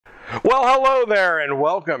Well, hello there and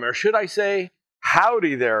welcome, or should I say,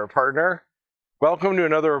 howdy there, partner. Welcome to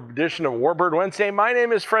another edition of Warbird Wednesday. My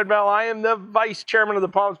name is Fred Bell. I am the Vice Chairman of the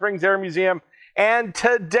Palm Springs Air Museum, and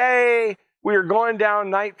today we are going down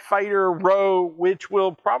Night Fighter Row, which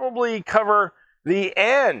will probably cover the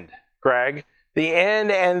end, Greg, the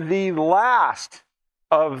end and the last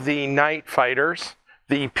of the Night Fighters,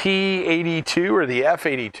 the P-82 or the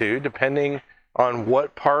F-82, depending on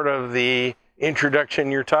what part of the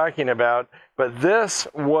introduction you're talking about. But this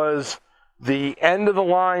was the end of the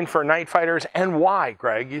line for Night Fighters. And why,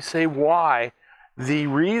 Greg? You say why? The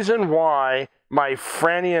reason why, my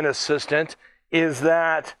Frenian assistant, is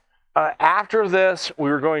that after this,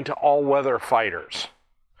 we were going to all-weather fighters.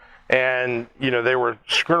 And, you know, they were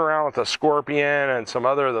screwing around with the Scorpion and some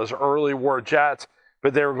other of those early war jets,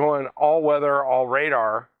 but they were going all-weather,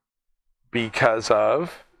 all-radar because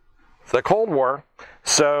of the Cold War.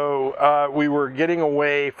 So we were getting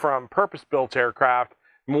away from purpose-built aircraft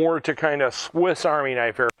more to kind of Swiss Army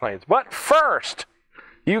knife airplanes. But first,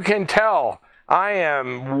 you can tell I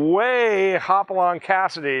am way Hopalong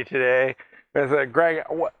Cassidy today with Greg.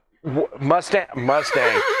 Mustang.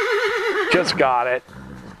 Just got it.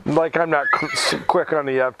 Like I'm not quick on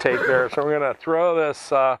the uptake there. So we're going to throw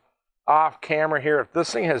this off camera here. If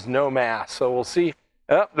this thing has no mass, so we'll see.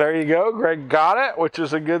 Oh, there you go. Greg got it, which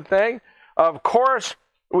is a good thing. Of course,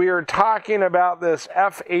 we are talking about this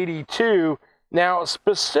F-82. Now,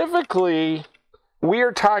 specifically, we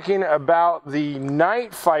are talking about the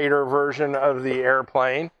Night Fighter version of the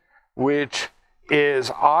airplane, which is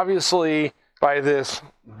obviously by this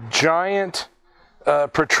giant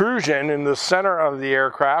protrusion in the center of the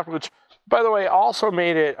aircraft, which, by the way, also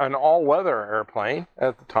made it an all-weather airplane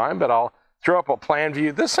at the time, but I'll throw up a plan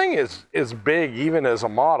view. This thing is big, even as a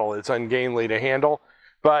model. It's ungainly to handle,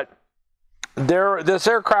 but this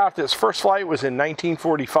aircraft, its first flight was in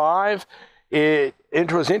 1945. It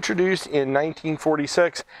was introduced in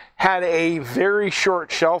 1946, had a very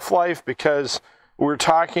short shelf life because we're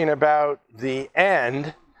talking about the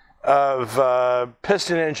end of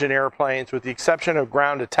piston engine airplanes, with the exception of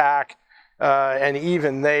ground attack, and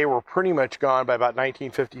even they were pretty much gone by about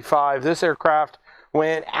 1955. This aircraft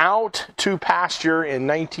went out to pasture in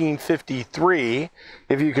 1953,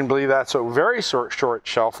 if you can believe that, so very short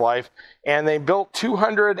shelf life, and they built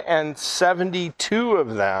 272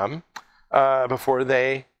 of them before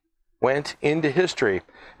they went into history.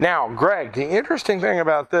 Now, Greg, the interesting thing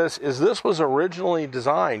about this is this was originally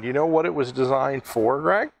designed. You know what it was designed for,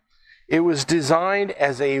 Greg? It was designed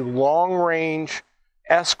as a long-range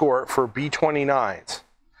escort for B-29s.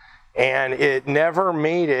 And it never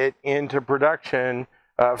made it into production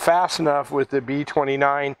fast enough with the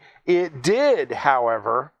B-29. It did,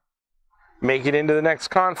 however, make it into the next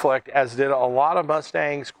conflict, as did a lot of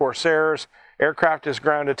Mustangs, Corsairs, aircraft as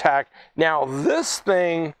ground attack. Now, this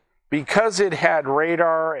thing, because it had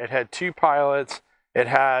radar, it had two pilots, it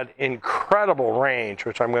had incredible range,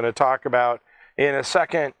 which I'm going to talk about in a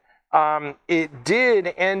second. It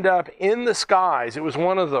did end up in the skies. It was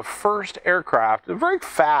one of the first aircraft, very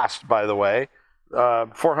fast, by the way,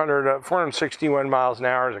 461 miles an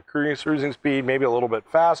hour is a cruising speed, maybe a little bit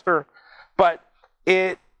faster, but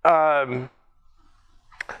it made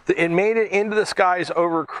it into the skies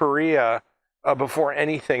over Korea before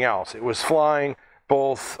anything else. It was flying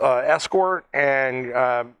both escort and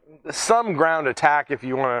some ground attack, if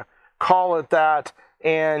you want to call it that.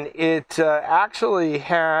 And it actually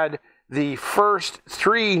had the first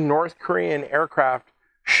 3 North Korean aircraft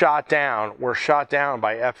were shot down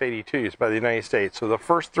by F-82s by the United States. So the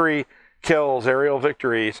first 3 kills, aerial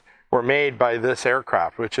victories, were made by this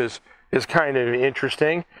aircraft, which is kind of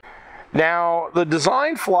interesting. Now, the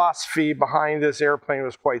design philosophy behind this airplane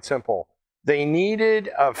was quite simple. They needed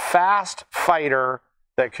a fast fighter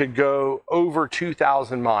that could go over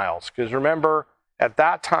 2,000 miles. Because remember, at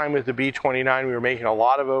that time with the B-29, we were making a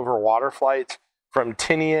lot of over-water flights from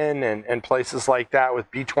Tinian and places like that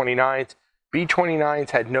with B-29s.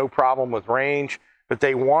 B-29s had no problem with range, but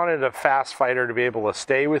they wanted a fast fighter to be able to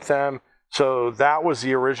stay with them. So that was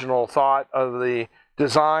the original thought of the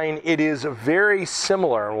design. It is very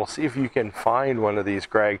similar, and we'll see if you can find one of these,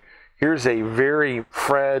 Greg. Here's a very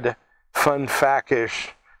Fred fun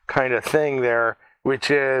fact-ish kind of thing there,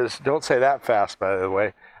 which is, don't say that fast, by the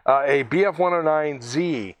way, a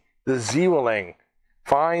BF-109Z, the Z-Wing.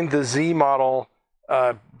 Find the Z model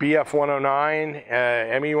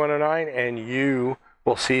BF-109, ME-109, and you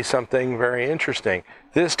will see something very interesting.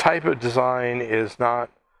 This type of design is not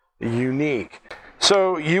unique.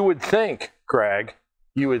 So you would think, Greg,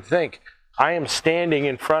 I am standing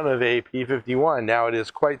in front of a P-51. Now, it is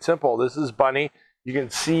quite simple. This is Bunny. You can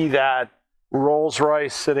see that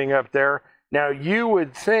Rolls-Royce sitting up there. Now you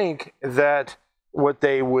would think that what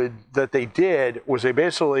they did was they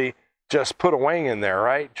basically just put a wing in there,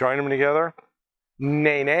 right? Join them together.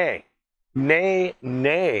 Nay, nay. Nay,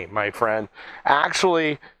 nay, my friend.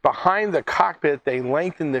 Actually, behind the cockpit, they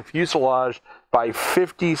lengthened the fuselage by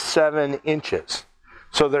 57 inches.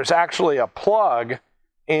 So there's actually a plug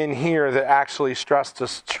in here that actually stretched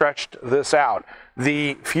this out.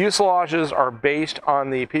 The fuselages are based on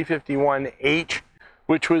the P-51H,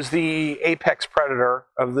 which was the apex predator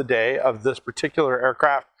of the day of this particular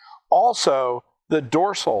aircraft. Also, the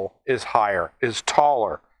dorsal is higher, is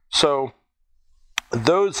taller. So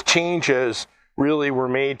those changes really were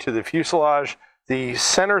made to the fuselage. The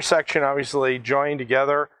center section obviously joined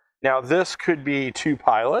together. Now this could be two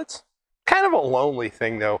pilots. Kind of a lonely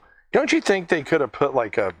thing though. Don't you think they could have put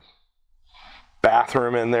like a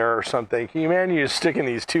bathroom in there or something? Can you imagine you sticking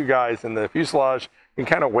these two guys in the fuselage and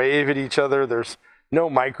kind of wave at each other? There's no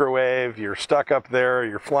microwave. You're stuck up there.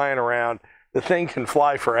 You're flying around. The thing can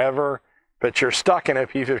fly forever, but you're stuck in a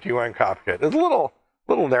P-51 cockpit. It's a little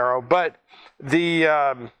narrow, but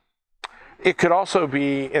it could also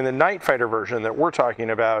be in the night fighter version that we're talking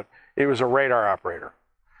about. It was a radar operator.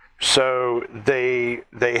 So they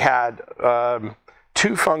had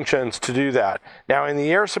two functions to do that. Now in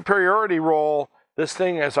the air superiority role, this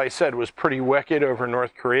thing, as I said, was pretty wicked over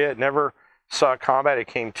North Korea. It never saw combat. It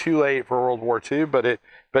came too late for World War II, but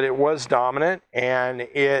it was dominant, and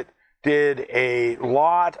it did a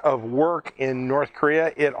lot of work in North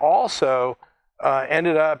Korea. It also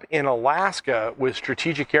ended up in Alaska with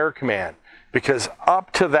Strategic Air Command, because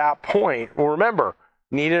up to that point, well, remember,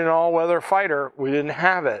 needed an all-weather fighter. We didn't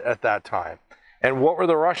have it at that time. And what were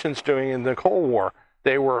the Russians doing in the Cold War?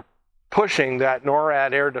 They were pushing that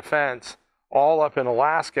NORAD air defense all up in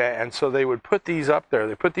Alaska, and so they would put these up there.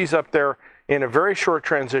 They put these up there in a very short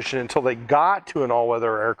transition until they got to an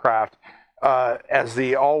all-weather aircraft as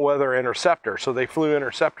the all-weather interceptor. So they flew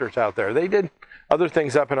interceptors out there. They did other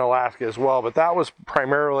things up in Alaska as well, but that was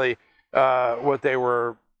primarily what they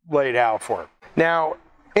were laid out for. Now,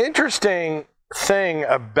 interesting thing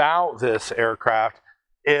about this aircraft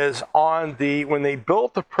is when they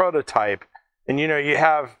built the prototype, and you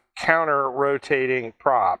have counter rotating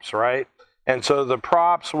props, right? And so the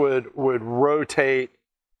props would rotate,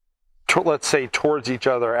 let's say, towards each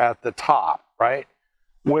other at the top, right?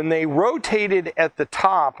 When they rotated at the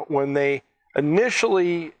top, when they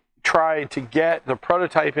initially tried to get the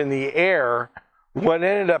prototype in the air, what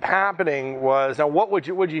ended up happening was, now what would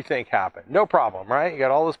you think happened? No problem, right? You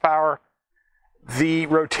got all this power. The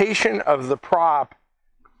rotation of the prop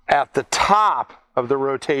at the top of the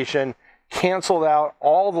rotation canceled out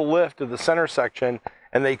all the lift of the center section,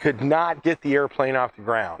 and they could not get the airplane off the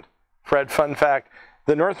ground. Fred, fun fact,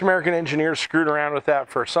 the North American engineers screwed around with that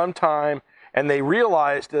for some time, and they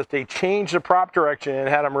realized that if they changed the prop direction and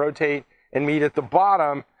had them rotate and meet at the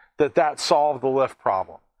bottom, that solved the lift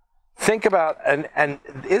problem. Think about, and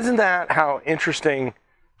isn't that how interesting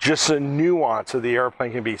just the nuance of the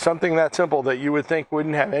airplane can be? Something that simple that you would think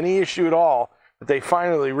wouldn't have any issue at all, but they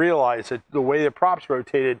finally realized that the way the props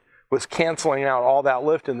rotated was canceling out all that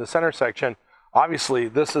lift in the center section. Obviously,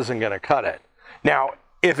 this isn't going to cut it. Now,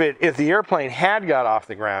 if the airplane had got off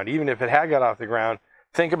the ground, even if it had got off the ground,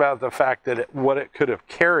 think about the fact that what it could have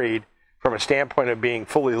carried from a standpoint of being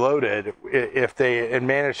fully loaded if they had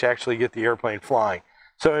managed to actually get the airplane flying.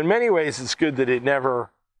 So in many ways, it's good that it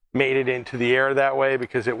never made it into the air that way,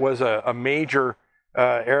 because it was a major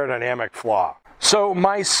aerodynamic flaw. So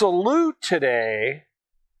my salute today,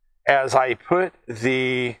 as I put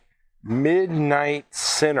the Midnight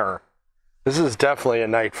Sinner, this is definitely a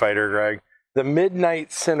night fighter, Greg, the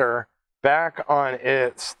Midnight Sinner back on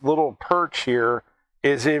its little perch here,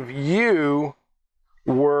 is if you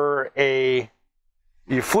flew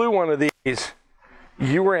one of these,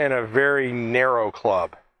 you were in a very narrow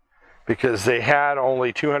club, because they had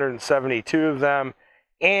only 272 of them.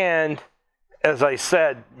 And as I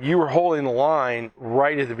said, you were holding the line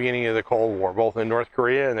right at the beginning of the Cold War, both in North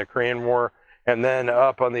Korea and the Korean War, and then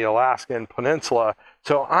up on the Alaskan Peninsula.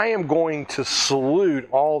 So I am going to salute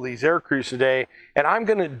all these air crews today, and I'm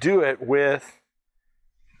going to do it with,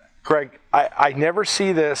 Greg, I never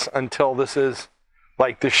see this until this is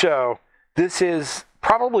like the show. This is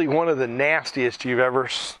probably one of the nastiest you've ever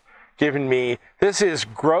given me. This is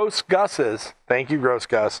Gross Gus's, thank you, Gross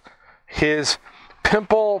Gus, his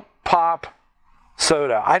Pimple Pop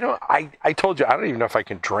soda. I told you, I don't even know if I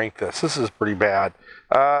can drink this. This is pretty bad.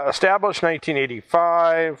 Established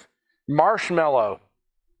 1985, marshmallow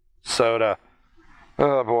soda.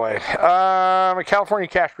 Oh boy. A California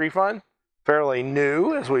cash refund, fairly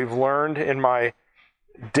new, as we've learned in my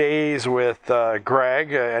days with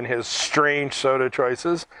Greg and his strange soda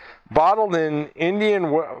choices, bottled in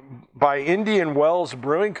by Indian Wells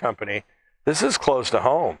Brewing Company. This is close to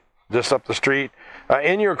home, just up the street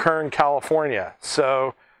in Kern, California.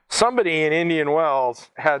 So somebody in Indian Wells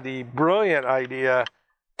had the brilliant idea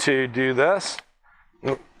to do this.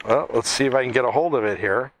 Well, let's see if I can get a hold of it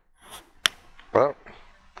here. Well,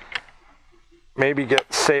 maybe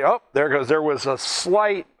oh, there it goes. There was a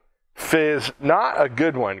slight fizz, not a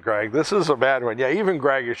good one, Greg. This is a bad one. Yeah, even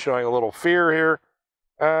Greg is showing a little fear here.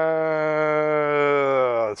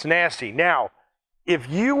 It's nasty. Now, if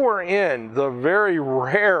you were in the very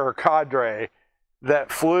rare cadre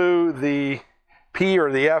that flew the P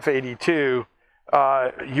or the F-82,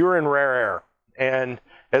 you're in rare air. And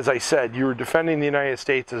as I said, you were defending the United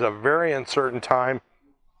States at a very uncertain time,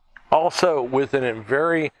 also within a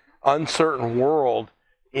very uncertain world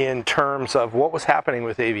in terms of what was happening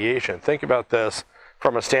with aviation. Think about this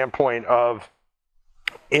from a standpoint of,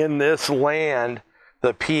 in this land,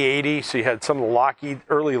 the P-80, so you had some of the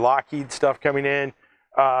early Lockheed stuff coming in.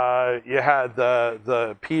 You had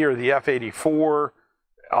the P or the F-84.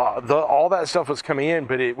 All that stuff was coming in,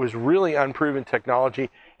 but it was really unproven technology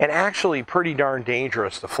and actually pretty darn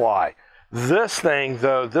dangerous to fly. This thing,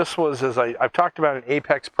 though, this was, as I've talked about an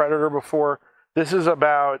Apex Predator before, this is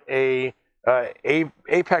about a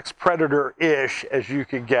Apex Predator-ish as you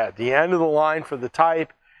could get. The end of the line for the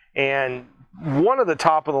type, and one of the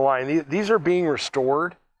top of the line. These are being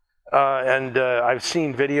restored, and I've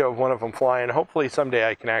seen video of one of them flying. Hopefully someday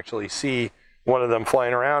I can actually see one of them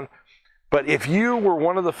flying around. But if you were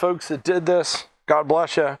one of the folks that did this, God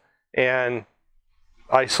bless you, and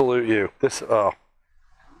I salute you.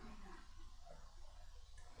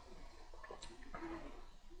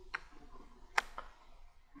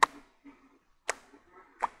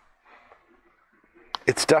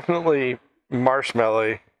 It's definitely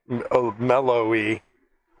marshmallowy, mellowy.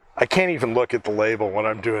 I can't even look at the label when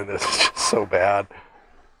I'm doing this. It's just so bad.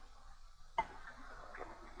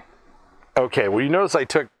 Okay, well, you notice I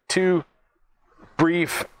took 2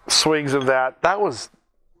 brief swigs of that.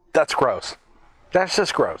 That's gross. That's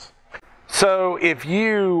just gross. So if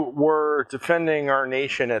you were defending our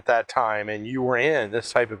nation at that time and you were in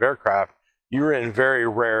this type of aircraft, you were in very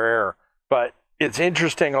rare air. But it's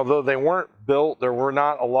interesting, although they weren't built, there were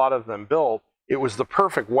not a lot of them built, it was the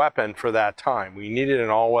perfect weapon for that time. We needed an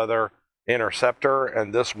all-weather interceptor,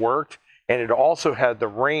 and this worked. And it also had the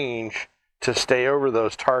range to stay over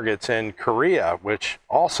those targets in Korea, which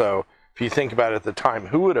also, if you think about it at the time,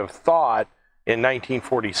 who would have thought in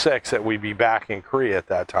 1946 that we'd be back in Korea at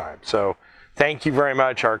that time? So thank you very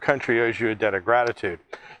much. Our country owes you a debt of gratitude.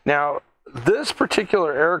 Now, this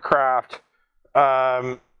particular aircraft,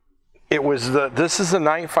 this is the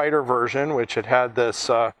night fighter version, which had this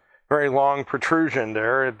very long protrusion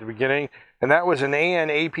there at the beginning, and that was an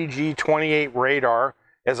AN/APG-28 radar.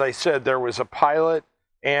 As I said, there was a pilot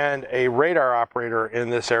and a radar operator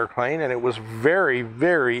in this airplane, and it was very,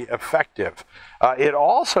 very effective. It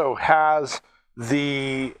also has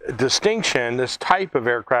the distinction, this type of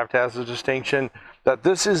aircraft has the distinction that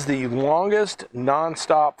this is the longest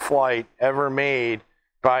nonstop flight ever made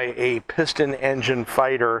by a piston engine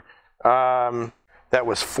fighter. That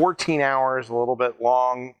was 14 hours, a little bit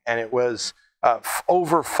long, and it was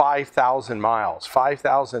over 5,000 miles,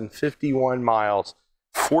 5,051 miles,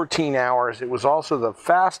 14 hours. It was also the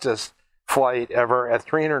fastest flight ever at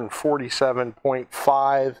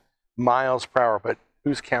 347.5 miles per hour, but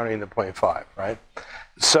who's counting the 0.5, right?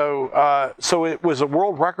 So, so it was a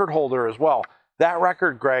world record holder as well. That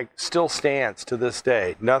record, Greg, still stands to this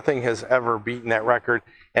day. Nothing has ever beaten that record,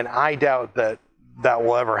 and I doubt that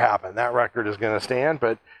will ever happen. That record is going to stand,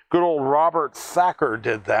 but good old Robert Thacker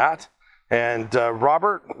did that. And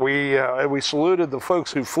Robert, we saluted the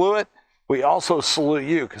folks who flew it. We also salute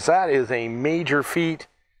you, because that is a major feat,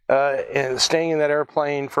 in staying in that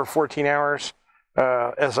airplane for 14 hours.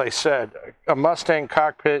 As I said, a Mustang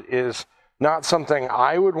cockpit is not something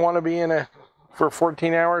I would want to be in for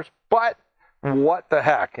 14 hours, but what the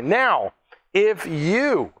heck. Now, if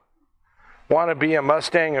you want to be a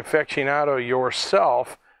Mustang aficionado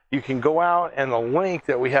yourself, you can go out, and the link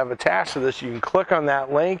that we have attached to this, you can click on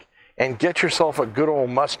that link and get yourself a good old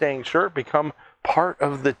Mustang shirt, become part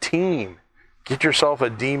of the team. Get yourself a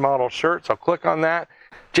D model shirt, so click on that.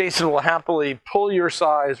 Jason will happily pull your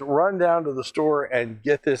size, run down to the store, and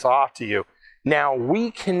get this off to you. Now,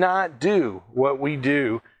 we cannot do what we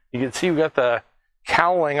do. You can see we've got the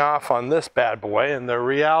cowling off on this bad boy, and the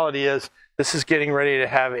reality is this is getting ready to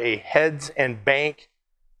have a heads and bank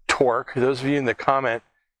torque. Those of you in the comment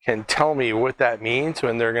can tell me what that means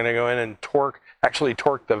when they're going to go in and actually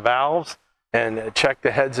torque the valves. and check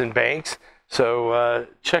the heads and banks. So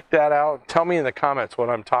check that out. Tell me in the comments what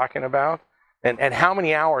I'm talking about and how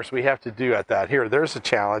many hours we have to do at that. Here, there's a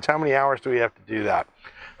challenge. How many hours do we have to do that?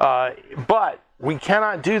 But we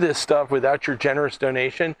cannot do this stuff without your generous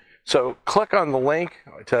donation. So click on the link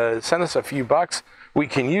to send us a few bucks. We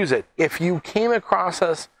can use it. If you came across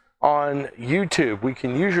us on YouTube, we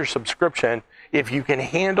can use your subscription. If you can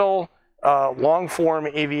handle long-form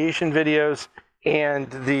aviation videos and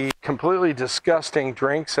the completely disgusting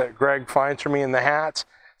drinks that Greg finds for me in the hats,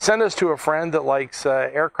 send us to a friend that likes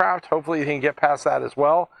aircraft. Hopefully you can get past that as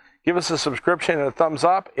well. Give us a subscription and a thumbs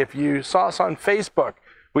up. If you saw us on Facebook,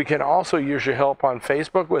 we can also use your help on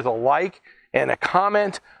Facebook with a like and a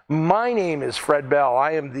comment. My name is Fred Bell.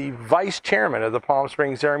 I am the Vice Chairman of the Palm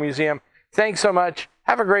Springs Air Museum. Thanks so much.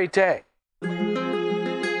 Have a great day.